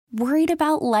Worried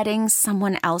about letting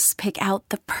someone else pick out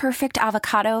the perfect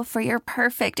avocado for your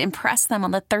perfect impress them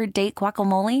on the third date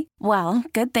guacamole? Well,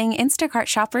 good thing Instacart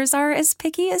shoppers are as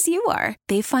picky as you are.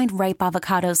 They find ripe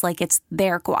avocados like it's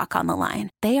their guac on the line.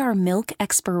 They are milk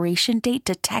expiration date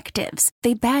detectives.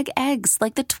 They bag eggs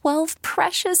like the 12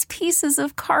 precious pieces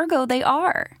of cargo they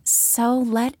are. So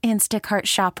let Instacart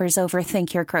shoppers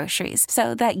overthink your groceries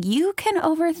so that you can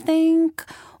overthink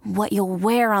what you'll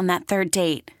wear on that third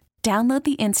date. Download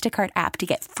the Instacart app to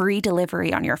get free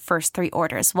delivery on your first 3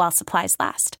 orders while supplies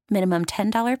last. Minimum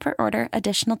 $10 per order.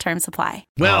 Additional terms apply.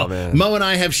 Well, Mo and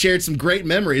I have shared some great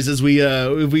memories as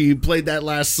we played that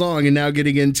last song, and now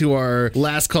getting into our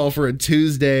last call for a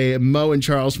Tuesday. Mo and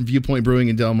Charles from Viewpoint Brewing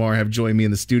in Del Mar have joined me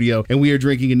in the studio, and we are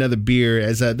drinking another beer,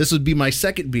 as this would be my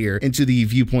second beer into the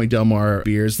Viewpoint Del Mar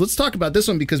beers. Let's talk about this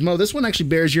one because, Mo, this one actually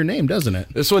bears your name, doesn't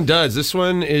it? This one does. This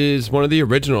one is one of the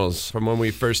originals from when we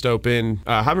first opened.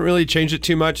 Haven't really changed it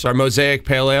too much. Our Mosaic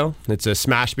Pale Ale. It's a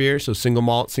smash beer, so single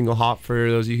malt, single hop for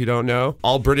those of you who don't know.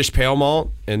 All British pale malt,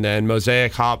 and then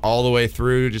Mosaic hop all the way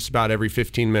through just about every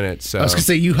 15 minutes. So. I was going to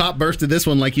say, you hop bursted this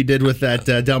one like you did with that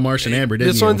Del Martian Amber, didn't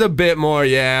you? This one's a bit more,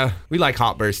 yeah. We like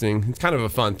hop bursting. It's kind of a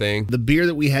fun thing. The beer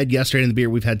that we had yesterday and the beer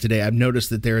we've had today, I've noticed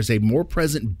that there is a more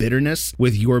present bitterness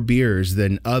with your beers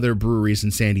than other breweries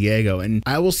in San Diego. And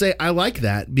I will say I like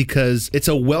that because it's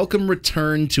a welcome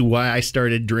return to why I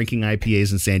started drinking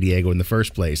IPAs in San Diego in the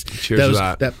first place. Cheers to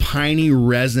that. That piney,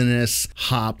 resinous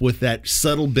hop with that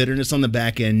subtle bitterness on the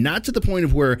back end, not to the point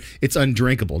of where it's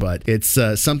undrinkable, but it's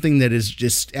something that is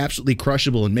just absolutely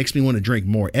crushable and makes me want to drink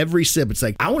more. Every sip, it's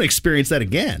like, I want to experience that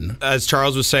again. As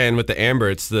Charles was saying with the Amber,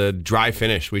 it's the dry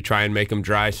finish. We try and make them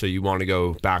dry so you want to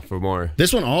go back for more.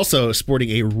 This one also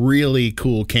sporting a really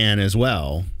cool can as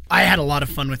well. I had a lot of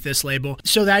fun with this label.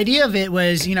 So the idea of it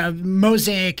was,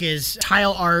 Mosaic is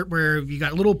tile art where you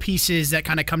got little pieces that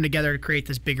kind of come together to create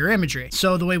this bigger imagery.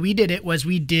 So the way we did it was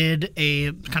we did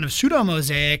a kind of pseudo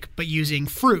mosaic, but using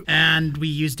fruit. And we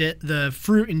used the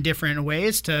fruit in different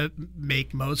ways to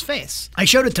make Mo's face. I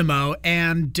showed it to Mo,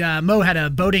 and Mo had a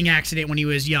boating accident when he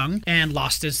was young and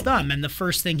lost his thumb. And the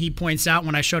first thing he points out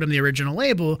when I showed him the original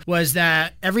label was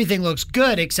that everything looks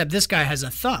good except this guy has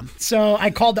a thumb. So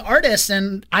I called the artist,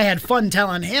 and I had fun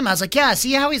telling him. I was like, yeah,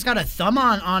 see how he's got a thumb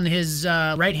on his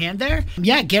right hand there?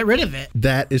 Yeah, get rid of it.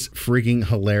 That is freaking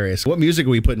hilarious. What music are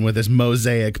we putting with this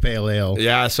Mosaic Pale Ale?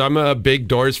 Yeah, so I'm a big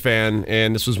Doors fan,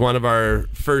 and this was one of our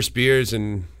first beers,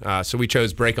 and so we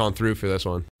chose Break On Through for this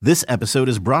one. This episode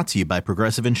is brought to you by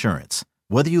Progressive Insurance.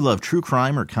 Whether you love true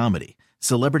crime or comedy,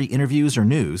 celebrity interviews or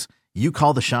news, you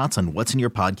call the shots on what's in your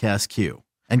podcast queue.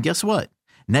 And guess what?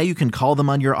 Now you can call them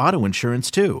on your auto insurance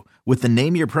too with the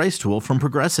Name Your Price tool from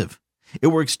Progressive. It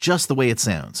works just the way it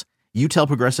sounds. You tell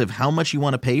Progressive how much you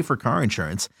want to pay for car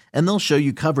insurance, and they'll show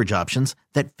you coverage options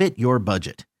that fit your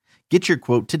budget. Get your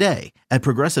quote today at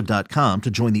Progressive.com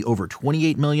to join the over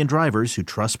 28 million drivers who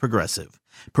trust Progressive.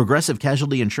 Progressive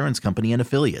Casualty Insurance Company and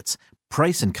Affiliates.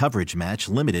 Price and coverage match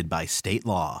limited by state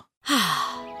law.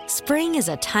 Spring is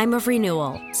a time of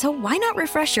renewal, so why not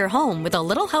refresh your home with a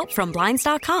little help from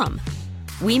Blinds.com?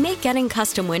 We make getting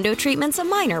custom window treatments a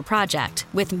minor project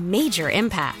with major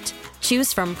impact.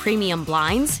 Choose from premium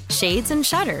blinds, shades, and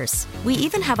shutters. We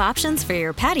even have options for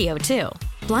your patio, too.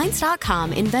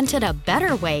 Blinds.com invented a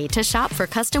better way to shop for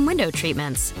custom window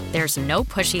treatments. There's no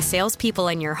pushy salespeople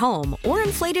in your home or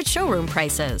inflated showroom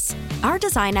prices. Our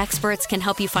design experts can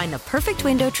help you find the perfect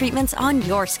window treatments on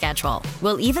your schedule.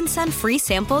 We'll even send free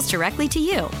samples directly to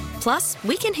you. Plus,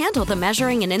 we can handle the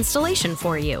measuring and installation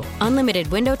for you. Unlimited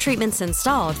window treatments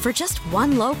installed for just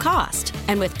one low cost.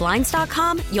 And with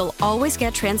Blinds.com, you'll always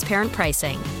get transparent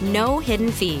pricing. No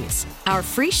hidden fees. Our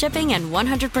free shipping and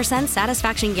 100%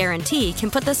 satisfaction guarantee can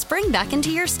put the spring back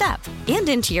into your step and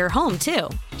into your home, too.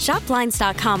 Shop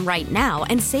Blinds.com right now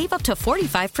and save up to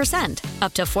 45%.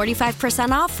 Up to 45%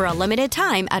 off for a limited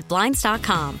time at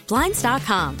Blinds.com.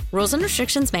 Blinds.com. Rules and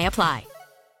restrictions may apply.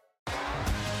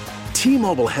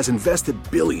 T-Mobile has invested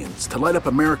billions to light up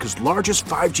America's largest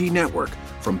 5G network,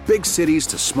 from big cities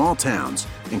to small towns,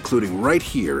 including right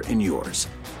here in yours.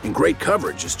 And great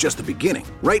coverage is just the beginning.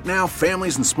 Right now,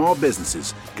 families and small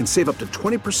businesses can save up to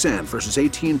 20% versus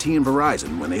AT&T and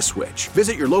Verizon when they switch.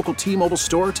 Visit your local T-Mobile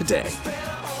store today.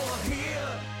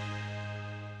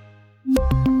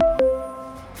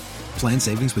 Plan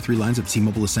savings with 3 lines of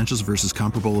T-Mobile Essentials versus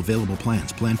comparable available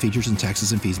plans. Plan features and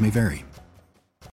taxes and fees may vary.